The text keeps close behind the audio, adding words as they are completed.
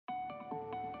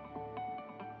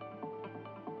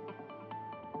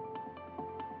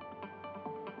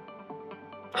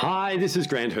Hi, this is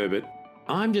Grant Herbert.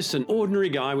 I'm just an ordinary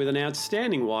guy with an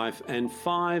outstanding wife and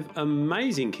 5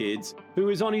 amazing kids who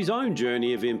is on his own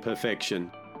journey of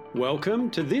imperfection. Welcome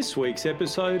to this week's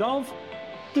episode of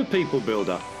The People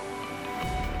Builder.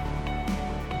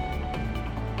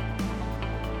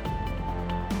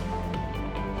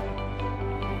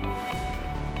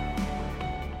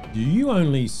 Do you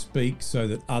only speak so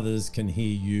that others can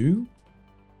hear you?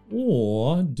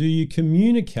 Or do you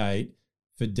communicate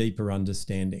for deeper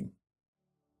understanding?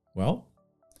 Well,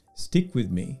 stick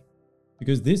with me,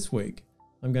 because this week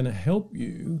I'm going to help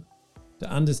you to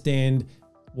understand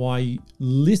why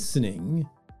listening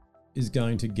is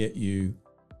going to get you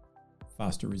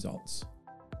faster results.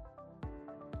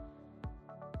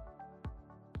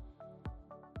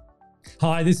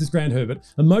 Hi, this is Grant Herbert,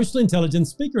 emotional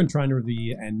intelligence speaker and trainer of the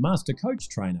year and master coach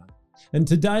trainer. And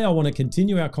today I want to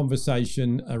continue our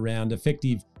conversation around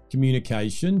effective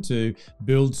communication to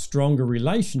build stronger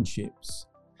relationships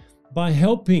by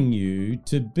helping you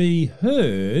to be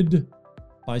heard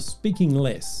by speaking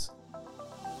less.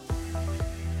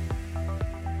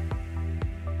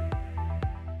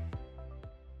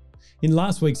 In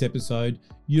last week's episode,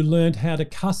 you learned how to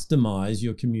customize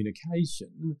your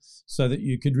communication so that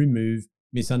you could remove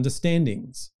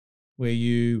misunderstandings, where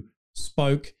you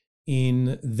spoke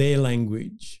in their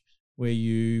language, where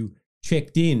you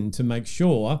checked in to make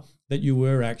sure that you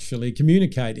were actually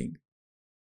communicating.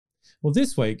 Well,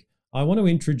 this week, I want to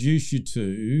introduce you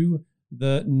to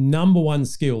the number one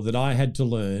skill that I had to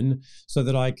learn so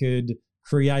that I could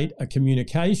create a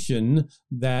communication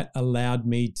that allowed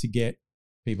me to get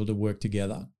people to work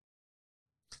together.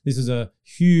 This is a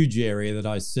huge area that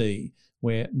I see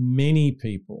where many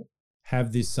people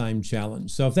have this same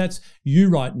challenge. So if that's you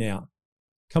right now,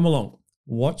 come along,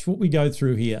 watch what we go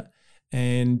through here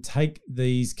and take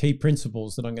these key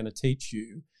principles that I'm going to teach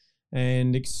you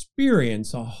and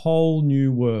experience a whole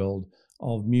new world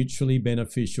of mutually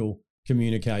beneficial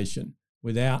communication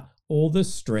without all the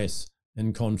stress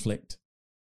and conflict.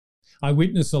 I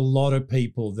witness a lot of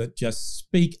people that just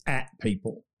speak at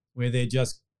people, where they're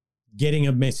just getting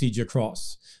a message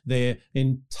across. Their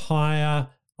entire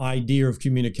idea of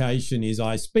communication is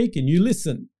I speak and you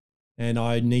listen and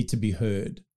I need to be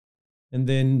heard. And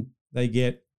then they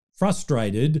get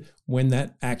frustrated when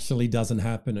that actually doesn't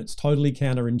happen. It's totally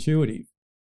counterintuitive.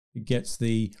 It gets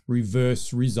the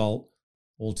reverse result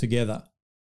altogether.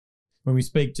 When we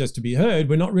speak just to be heard,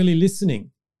 we're not really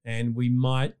listening, and we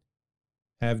might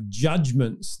have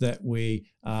judgments that we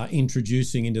are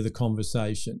introducing into the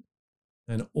conversation.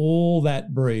 And all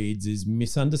that breeds is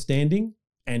misunderstanding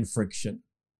and friction.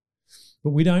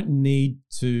 But we don't need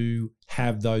to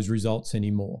have those results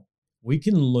anymore. We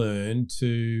can learn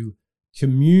to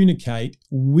communicate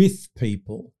with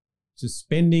people,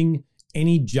 suspending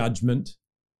any judgment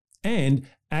and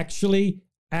actually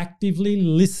actively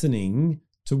listening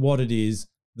to what it is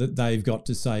that they've got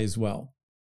to say as well.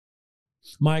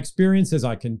 My experience as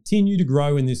I continue to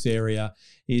grow in this area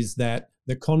is that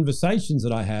the conversations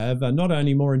that I have are not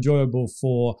only more enjoyable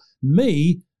for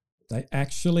me, they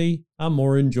actually are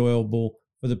more enjoyable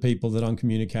for the people that I'm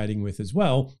communicating with as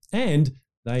well, and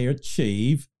they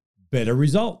achieve better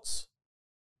results.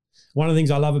 One of the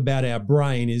things I love about our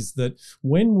brain is that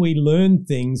when we learn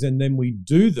things and then we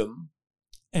do them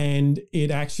and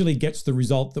it actually gets the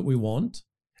result that we want,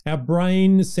 our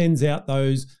brain sends out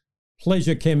those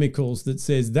pleasure chemicals that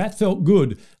says, that felt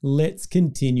good, let's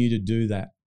continue to do that.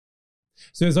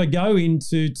 So as I go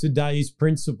into today's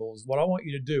principles, what I want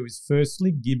you to do is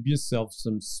firstly give yourself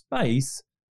some space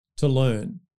to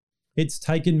learn. It's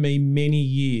taken me many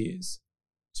years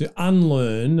to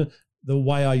unlearn the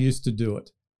way I used to do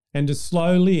it and to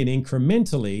slowly and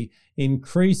incrementally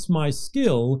increase my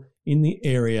skill in the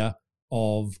area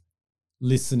of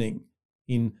listening,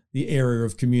 in the area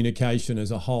of communication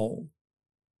as a whole.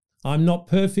 I'm not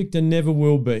perfect and never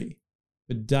will be,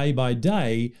 but day by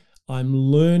day, I'm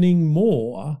learning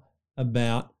more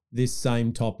about this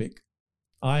same topic.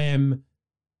 I am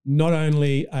not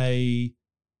only a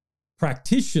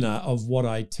practitioner of what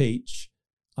I teach,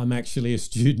 I'm actually a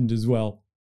student as well.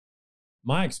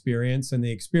 My experience and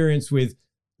the experience with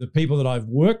the people that I've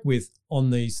worked with on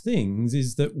these things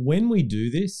is that when we do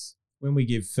this, when we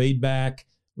give feedback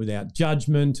without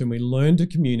judgment and we learn to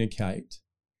communicate,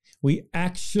 we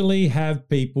actually have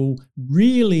people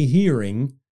really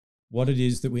hearing what it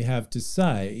is that we have to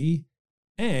say,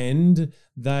 and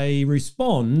they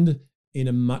respond in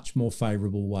a much more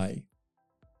favorable way.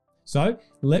 So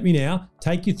let me now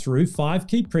take you through 5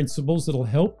 key principles that'll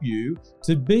help you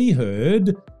to be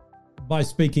heard by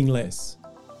speaking less.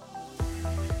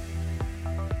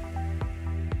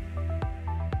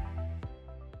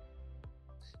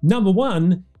 Number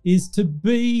one is to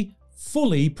be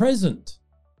fully present.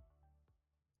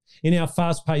 In our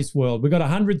fast-paced world, we've got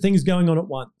 100 things going on at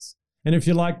once. And if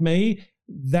you're like me,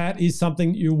 that is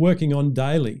something you're working on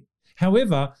daily.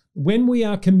 However, when we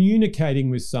are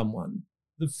communicating with someone,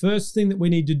 the first thing that we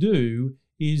need to do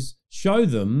is show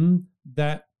them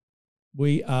that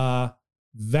we are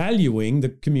valuing the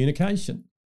communication.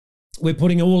 We're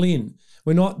putting all in.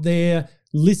 We're not there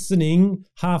listening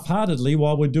half-heartedly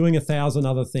while we're doing 1,000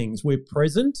 other things. We're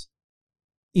present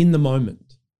in the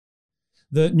moment.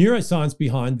 The neuroscience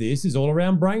behind this is all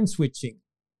around brain switching.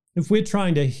 If we're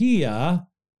trying to hear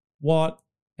what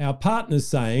our partner's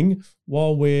saying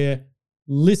while we're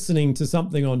listening to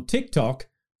something on TikTok,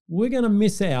 we're going to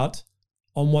miss out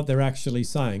on what they're actually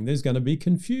saying. There's going to be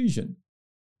confusion.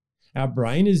 Our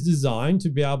brain is designed to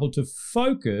be able to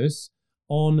focus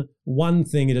on one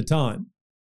thing at a time.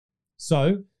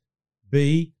 So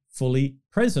be fully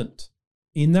present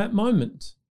in that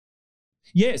moment.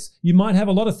 Yes, you might have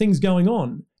a lot of things going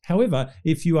on. However,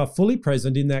 if you are fully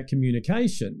present in that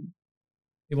communication,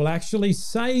 it will actually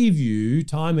save you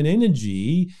time and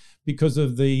energy because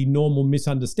of the normal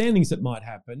misunderstandings that might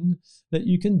happen, that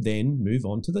you can then move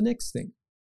on to the next thing.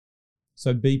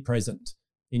 So be present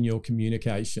in your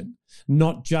communication,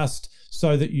 not just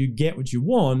so that you get what you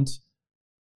want,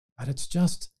 but it's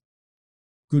just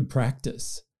good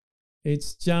practice.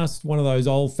 It's just one of those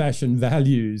old-fashioned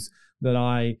values that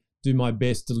I do my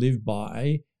best to live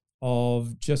by,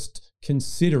 of just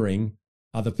considering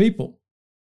other people.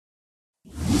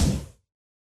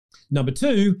 Number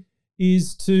two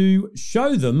is to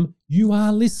show them you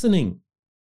are listening.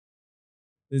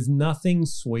 There's nothing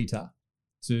sweeter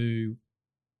to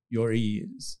your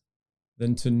ears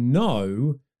than to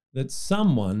know that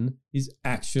someone is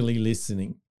actually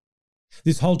listening.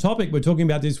 This whole topic we're talking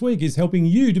about this week is helping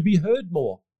you to be heard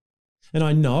more. And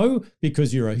I know,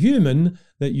 because you're a human,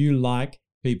 that you like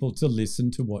people to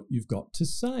listen to what you've got to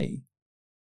say.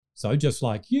 So just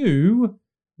like you,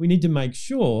 we need to make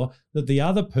sure that the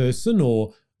other person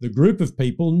or the group of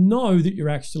people know that you're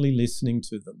actually listening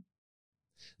to them.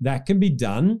 That can be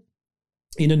done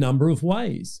in a number of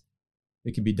ways.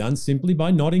 It can be done simply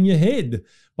by nodding your head,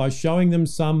 by showing them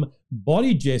some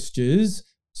body gestures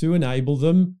to enable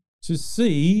them to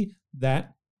see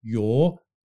that you're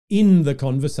in the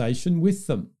conversation with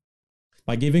them,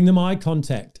 by giving them eye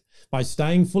contact, by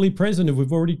staying fully present, as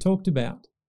we've already talked about.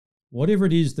 Whatever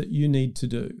it is that you need to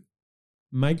do,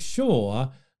 make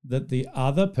sure that the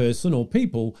other person or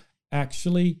people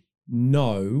actually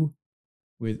know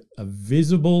with a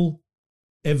visible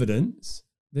evidence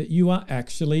that you are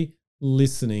actually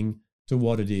listening to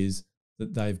what it is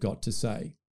that they've got to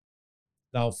say.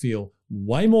 They'll feel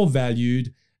way more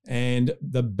valued, and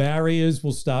the barriers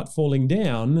will start falling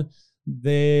down,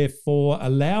 therefore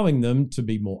allowing them to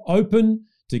be more open,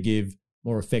 to give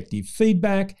more effective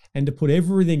feedback, and to put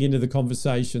everything into the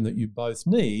conversation that you both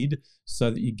need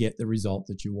so that you get the result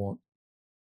that you want.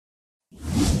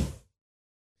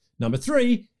 Number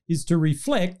three is to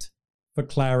reflect for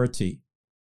clarity.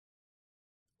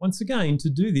 Once again,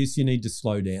 to do this, you need to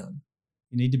slow down.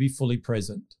 You need to be fully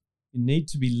present. You need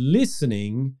to be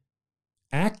listening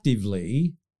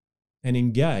actively and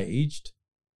engaged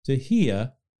to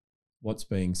hear what's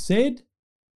being said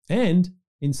and,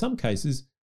 in some cases,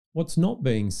 what's not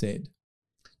being said.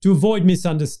 To avoid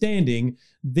misunderstanding,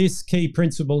 this key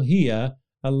principle here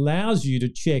allows you to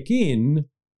check in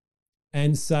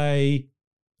and say,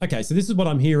 okay, so this is what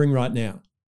I'm hearing right now,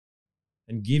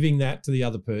 and giving that to the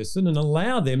other person and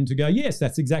allow them to go, yes,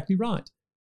 that's exactly right,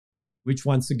 which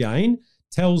once again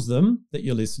tells them that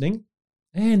you're listening,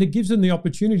 and it gives them the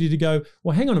opportunity to go,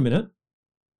 well, hang on a minute.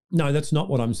 No, that's not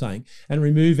what I'm saying, and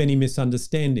remove any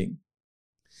misunderstanding.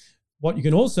 What you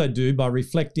can also do by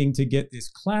reflecting to get this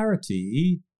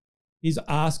clarity is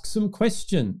ask some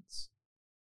questions.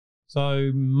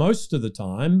 So most of the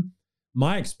time,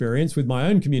 my experience with my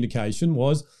own communication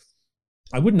was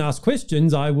I wouldn't ask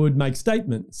questions, I would make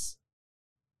statements.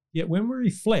 Yet when we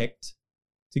reflect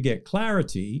to get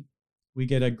clarity, we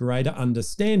get a greater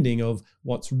understanding of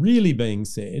what's really being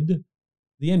said.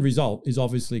 The end result is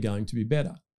obviously going to be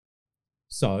better.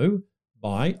 So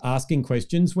by asking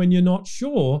questions when you're not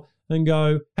sure and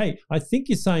go, hey, I think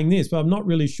you're saying this, but I'm not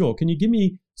really sure. Can you give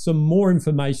me some more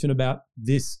information about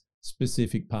this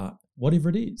specific part, whatever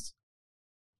it is?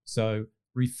 So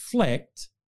reflect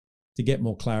to get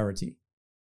more clarity.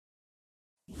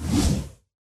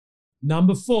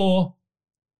 Number 4,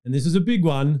 and this is a big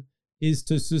one, is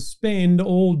to suspend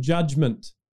all judgment.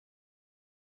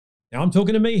 Now, I'm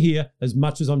talking to me here as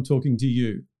much as I'm talking to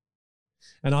you.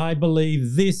 And I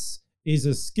believe this is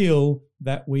a skill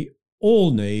that we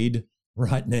all need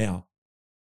right now.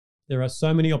 There are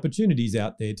so many opportunities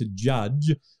out there to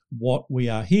judge what we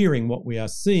are hearing, what we are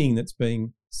seeing that's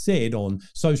being said on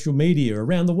social media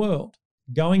around the world.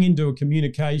 Going into a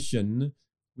communication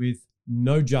with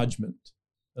no judgment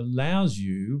allows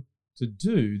you to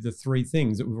do the three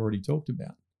things that we've already talked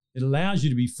about. It allows you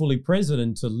to be fully present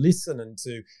and to listen and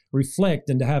to reflect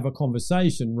and to have a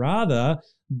conversation rather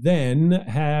than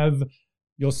have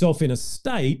yourself in a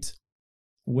state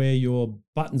where your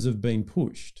buttons have been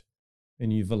pushed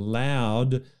and you've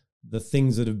allowed the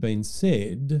things that have been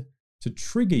said to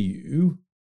trigger you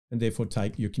and therefore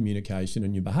take your communication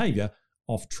and your behavior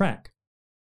off track.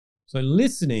 So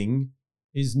listening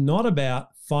is not about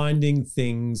finding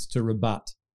things to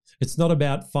rebut. It's not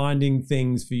about finding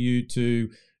things for you to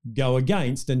go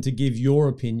against and to give your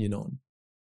opinion on.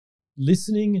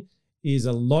 Listening is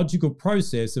a logical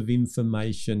process of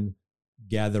information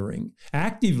gathering.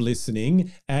 Active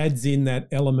listening adds in that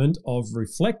element of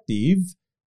reflective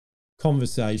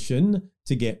conversation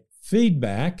to get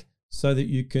feedback so that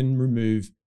you can remove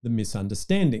the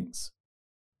misunderstandings.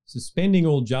 Suspending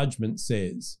all judgment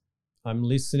says, I'm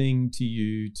listening to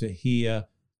you to hear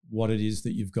what it is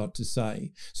that you've got to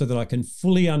say so that I can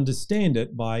fully understand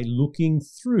it by looking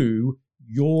through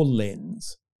your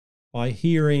lens, by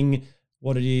hearing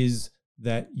what it is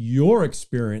that you're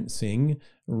experiencing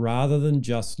rather than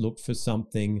just look for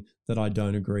something that I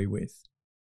don't agree with.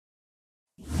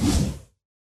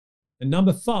 And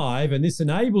number 5, and this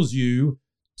enables you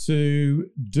to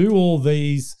do all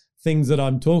these things that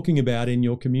I'm talking about in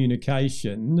your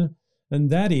communication, and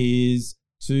that is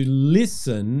to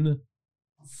listen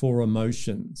for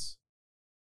emotions.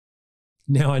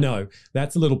 Now, I know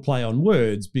that's a little play on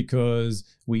words because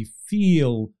we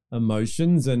feel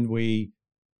emotions and we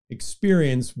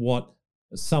experience what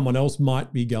someone else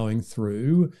might be going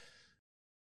through.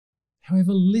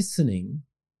 However, listening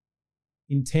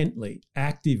intently,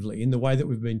 actively, in the way that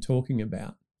we've been talking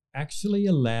about, actually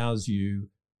allows you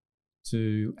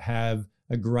to have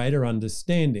a greater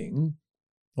understanding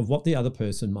of what the other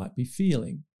person might be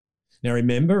feeling. Now,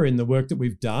 remember, in the work that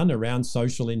we've done around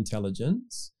social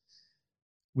intelligence,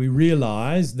 we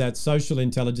realize that social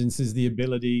intelligence is the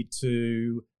ability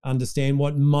to understand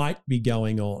what might be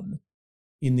going on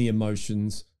in the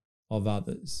emotions of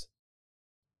others.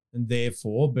 And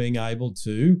therefore, being able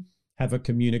to have a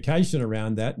communication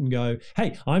around that and go,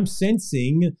 hey, I'm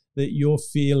sensing that you're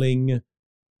feeling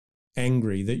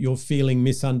angry, that you're feeling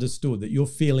misunderstood, that you're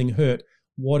feeling hurt,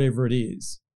 whatever it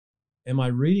is. Am I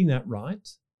reading that right?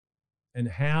 And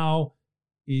how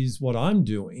is what I'm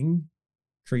doing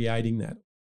creating that?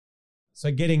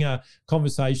 So getting a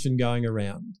conversation going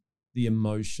around the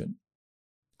emotion.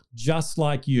 Just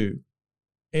like you,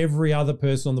 every other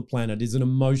person on the planet is an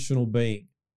emotional being.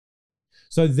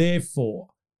 So therefore,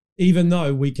 even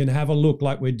though we can have a look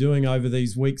like we're doing over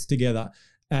these weeks together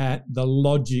at the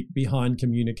logic behind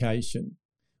communication,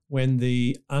 when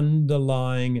the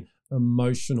underlying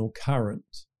emotional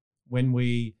current, when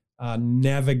we are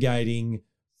navigating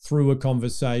through a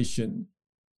conversation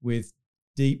with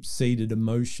deep-seated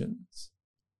emotions,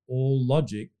 all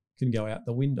logic can go out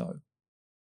the window.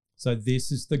 So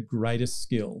this is the greatest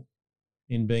skill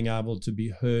in being able to be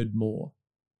heard more,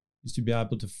 is to be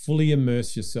able to fully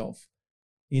immerse yourself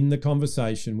in the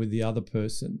conversation with the other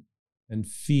person and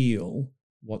feel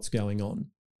what's going on.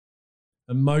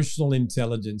 Emotional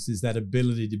intelligence is that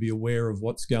ability to be aware of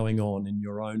what's going on in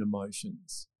your own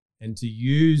emotions and to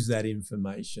use that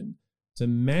information to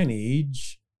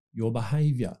manage your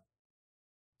behavior.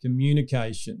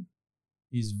 Communication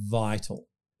is vital.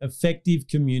 Effective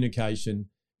communication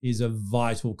is a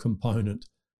vital component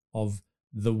of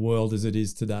the world as it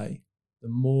is today. The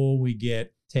more we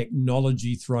get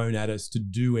technology thrown at us to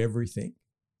do everything,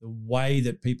 the way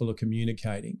that people are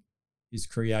communicating is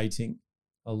creating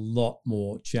a lot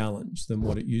more challenge than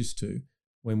what it used to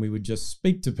when we would just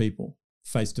speak to people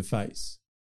face to face.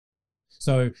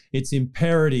 So it's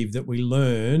imperative that we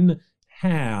learn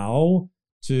how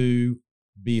to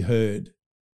be heard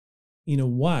in a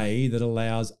way that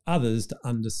allows others to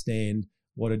understand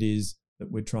what it is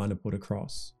that we're trying to put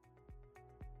across.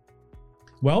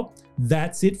 Well,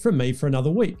 that's it from me for another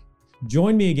week.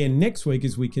 Join me again next week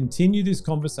as we continue this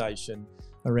conversation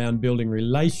around building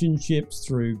relationships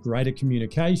through greater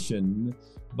communication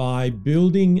by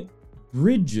building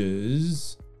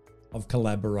bridges of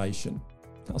collaboration.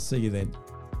 I'll see you then.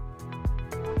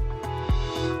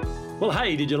 Well,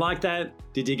 hey, did you like that?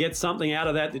 Did you get something out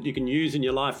of that you can use in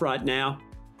your life right now?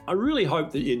 I really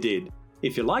hope that you did.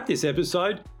 If you like this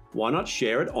episode, why not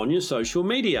share it on your social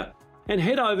media? And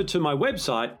head over to my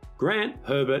website,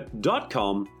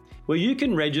 grantherbert.com, where you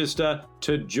can register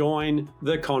to join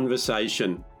the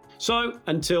conversation. So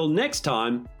until next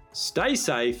time, stay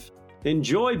safe,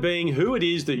 enjoy being who it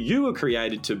is that you were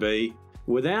created to be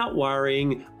without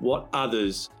worrying what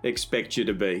others expect you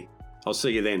to be. I'll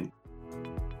see you then.